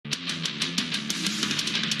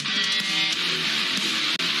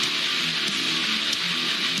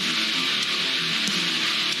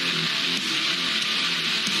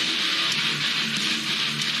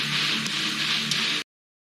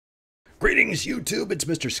Greetings YouTube, it's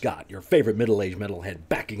Mr. Scott, your favorite middle-aged metalhead,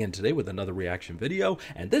 back again today with another reaction video,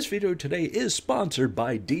 and this video today is sponsored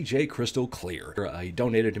by DJ Crystal Clear. He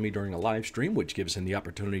donated to me during a live stream, which gives him the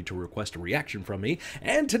opportunity to request a reaction from me,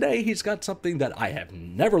 and today he's got something that I have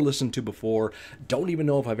never listened to before, don't even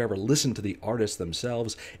know if I've ever listened to the artists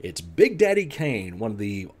themselves. It's Big Daddy Kane, one of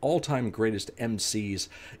the all-time greatest MCs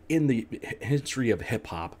in the history of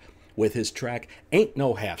hip-hop, with his track Ain't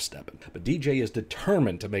No Half Steppin. But DJ is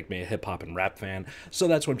determined to make me a hip-hop and rap fan, so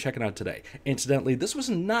that's what I'm checking out today. Incidentally, this was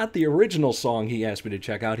not the original song he asked me to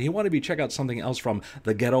check out. He wanted me to check out something else from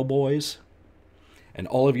the Ghetto Boys. And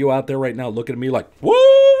all of you out there right now looking at me like,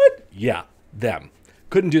 what? Yeah, them.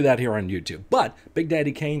 Couldn't do that here on YouTube, but Big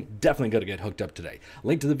Daddy Kane definitely going to get hooked up today.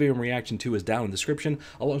 Link to the video I'm reaction to is down in the description,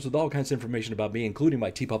 along with all kinds of information about me, including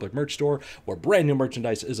my TeePublic merch store, where brand new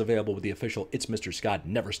merchandise is available with the official It's Mr. Scott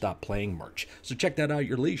Never Stop Playing merch. So check that out at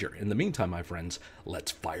your leisure. In the meantime, my friends,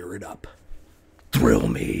 let's fire it up. Thrill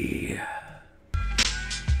me. Oh,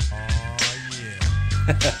 yeah.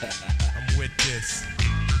 I'm with this.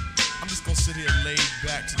 I'm just going to sit here laid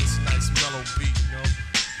back to this nice mellow beat, you know?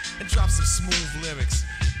 And drop some smooth lyrics.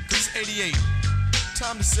 Cause it's 88.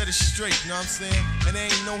 Time to set it straight, you know what I'm saying? And there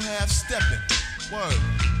ain't no half stepping. Word.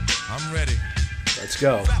 I'm ready. Let's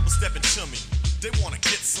go. Rappers stepping to me. They wanna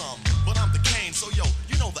get some. But I'm the Kane, so yo,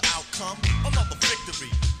 you know the outcome. Another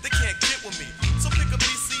victory. They can't get with me. So pick a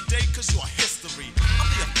BC date cause you're history. I'm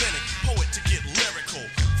the authentic poet to get lyrical.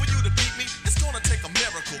 For you to beat me, it's gonna take a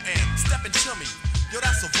miracle. And stepping to me. Yo,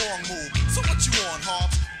 that's a wrong move. So what you on,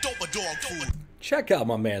 Hobbs? Dope a dog food. Check out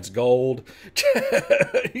my man's gold.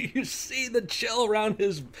 You see the chill around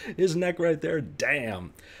his neck right there?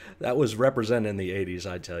 Damn. That was representing the 80s,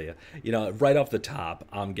 I tell you. You know, right off the top,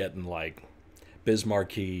 I'm getting like Biz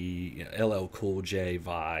Markie, LL Cool J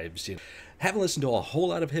vibes. You know, haven't listened to a whole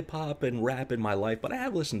lot of hip-hop and rap in my life, but I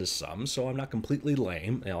have listened to some, so I'm not completely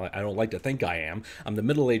lame. You know, I don't like to think I am. I'm the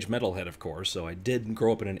middle-aged metalhead, of course, so I did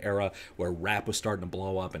grow up in an era where rap was starting to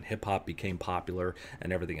blow up and hip-hop became popular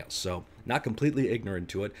and everything else. So not completely ignorant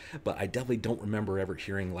to it, but I definitely don't remember ever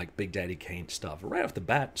hearing like Big Daddy Kane stuff. Right off the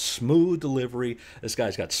bat, smooth delivery. This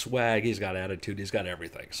guy's got swag, he's got attitude, he's got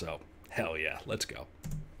everything. So hell yeah, let's go.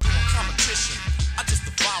 Competition, I just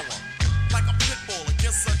devour like a pit bull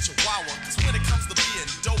against a chihuahua. Cause when it comes to being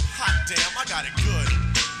dope, hot damn, I got it good.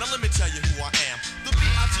 Now let me tell you who I am. The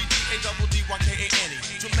B-I-G-D-A-D-D-Y-K-A-N-E.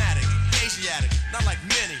 Dramatic, Asiatic, not like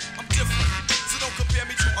many. I'm different, so don't compare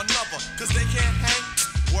me to another. Cause they can't hang,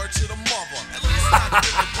 word to the mother. At least I get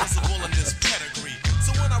the principle in this pedigree.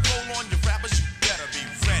 So when I roll on your rappers, you better be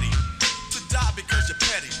ready to die because you're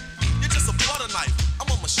petty. You're just a butter knife, I'm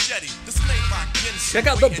a machete. This made by Ginsu. Check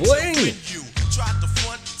out the bling. You tried to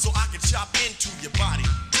front so I can chop into your body.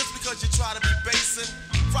 Just because you try to be basing,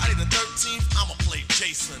 Friday the 13th, I'ma play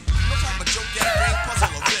Jason. No type of joke, game, puzzle,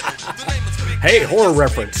 or riddle. The name is Big Hey, Daddy, horror just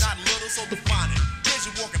reference. big, not little, so define it. Here's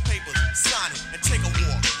your walking papers, sign it, and take a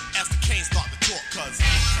walk as the Canes start to talk, cause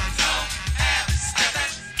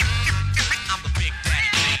I'm the Big Daddy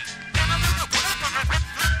Kane.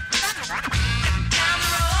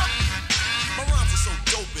 My rhymes are so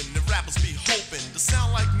doping, the rappers be hoping to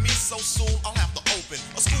sound like me so soon I'll have to open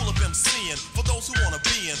a school of MCing for those who wanna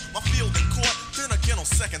be in my field in court. Then again on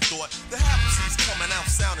second thought, the half-C's coming out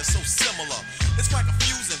sounding so similar. It's quite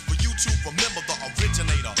confusing for you to remember the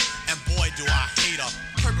originator. And boy do I hate a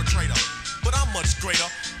perpetrator, but I'm much greater,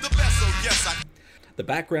 the best, so yes I. The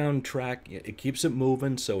background track, it keeps it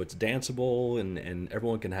moving, so it's danceable, and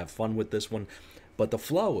everyone can have fun with this one. But the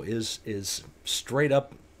flow is straight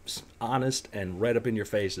up honest and right up in your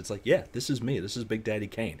face. It's like, yeah, this is me. This is Big Daddy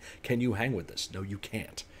Kane. Can you hang with this? No, you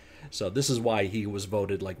can't. So this is why he was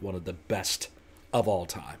voted like one of the best of all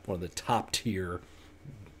time. One of the top tier,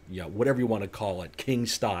 you know, whatever you want to call it, king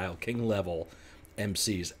style, king level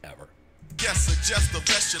MCs ever. Yes, suggest the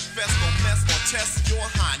best should fest, don't mess or test your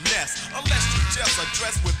highness. Unless you just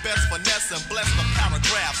address with best finesse and bless the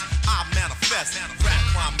paragraphs I manifest. Rap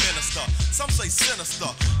prime minister, some say sinister.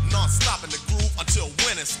 Non-stop in the groove until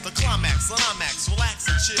when it's the climax. Climax, relax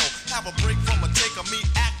and chill. Have a break from a take of me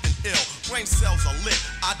acting ill. Brain cells are lit,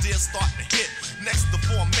 ideas start to hit. Next, the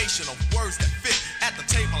formation of words that fit. At the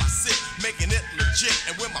table I sit, making it legit.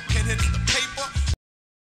 And when my pen hits the paper,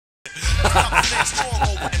 I stand strong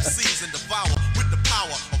over MCs and devour with the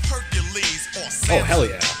power of Hercules or Samson. Oh, hell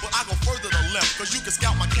yeah. But I go further to left, cause you can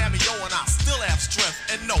scout my cameo and I still have strength.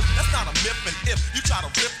 And no, that's not a myth, and if you try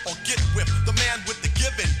to rip or get whipped, the man with the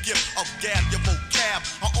given gift of gab, your vocab,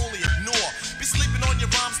 I only ignore. Be sleeping on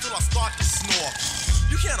your rhymes till I start to snore.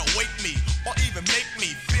 You can't awake me or even make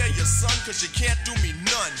me fear your son, cause you can't do me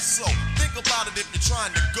none. So think Think about it if you're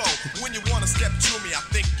trying to go. When you want to step to me, I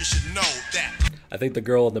think you should know that. I think the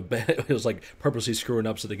girl in the bed was like purposely screwing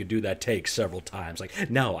up so they could do that take several times. Like,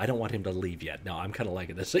 no, I don't want him to leave yet. No, I'm kind of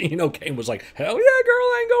liking this. You know, Kane was like, hell yeah, girl,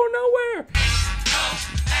 I ain't going nowhere.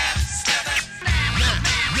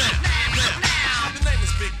 The name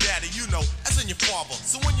is Big Daddy, you know, as in your father.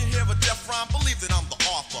 So when you hear a death rhyme, believe that I'm the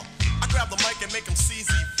author. I grab the mic and make them CZ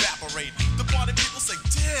evaporate. The party people say,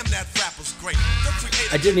 damn, that rap was great.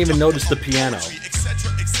 I didn't even notice the piano.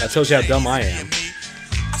 That shows you how dumb I am.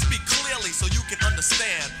 I speak clearly so you can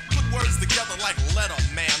understand. Put words together like letter,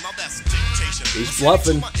 man. Now that's dictation. He's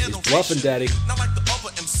bluffing. He's bluffing, Daddy. Not like the other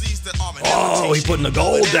MCs that are Oh, he's putting the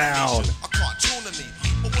gold down. A cartoon to me.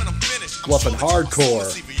 But when I'm finished, Bluffing hardcore.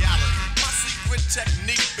 My secret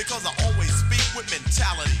technique, because I always speak with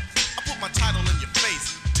mentality. I put my title in your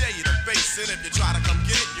face, dare you to face it. If you try to come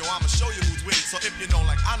get it, yo, I'ma show you who's with it. So if you know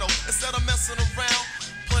like I know, instead of messing around,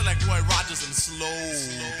 play like Roy Rogers and slow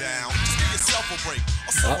down. Just give yourself a break,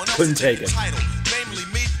 or someone else couldn't take your it. title. Namely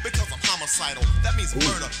me, because I'm homicidal. That means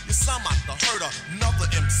murder. You sound like the herder, another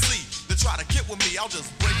MC. They try to get with me, I'll just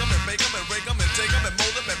break them and make them and break them and take them and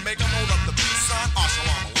mold them and make them hold up the peace sign.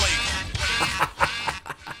 Assalamu alaikum.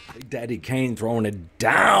 Big Daddy Kane throwing it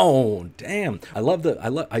down. Damn.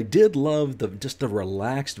 I did love just the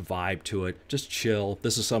relaxed vibe to it. Just chill.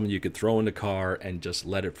 This is something you could throw in the car and just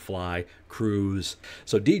let it fly, cruise.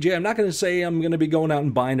 So DJ, I'm not going to say I'm going to be going out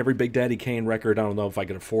and buying every Big Daddy Kane record. I don't know if I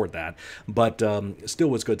can afford that, but still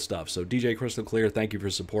was good stuff. So DJ Crystal Clear, thank you for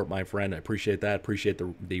support, my friend. I appreciate that. Appreciate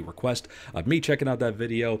the request of me checking out that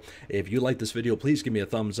video. If you like this video, please give me a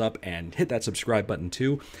thumbs up and hit that subscribe button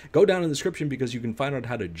too. Go down in the description because you can find out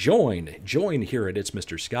how to join here at It's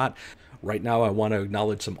Mr. Scott. Right now, I want to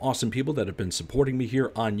acknowledge some awesome people that have been supporting me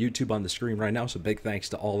here on YouTube on the screen right now, so big thanks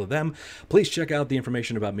to all of them. Please check out the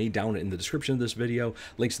information about me down in the description of this video,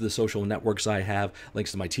 links to the social networks I have,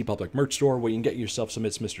 links to my TeePublic merch store where you can get yourself some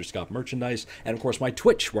It's Mr. Scott merchandise, and of course my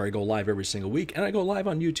Twitch where I go live every single week, and I go live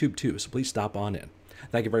on YouTube too, so please stop on in.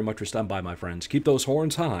 Thank you very much for stopping by, my friends. Keep those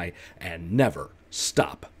horns high, and never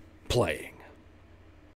stop playing.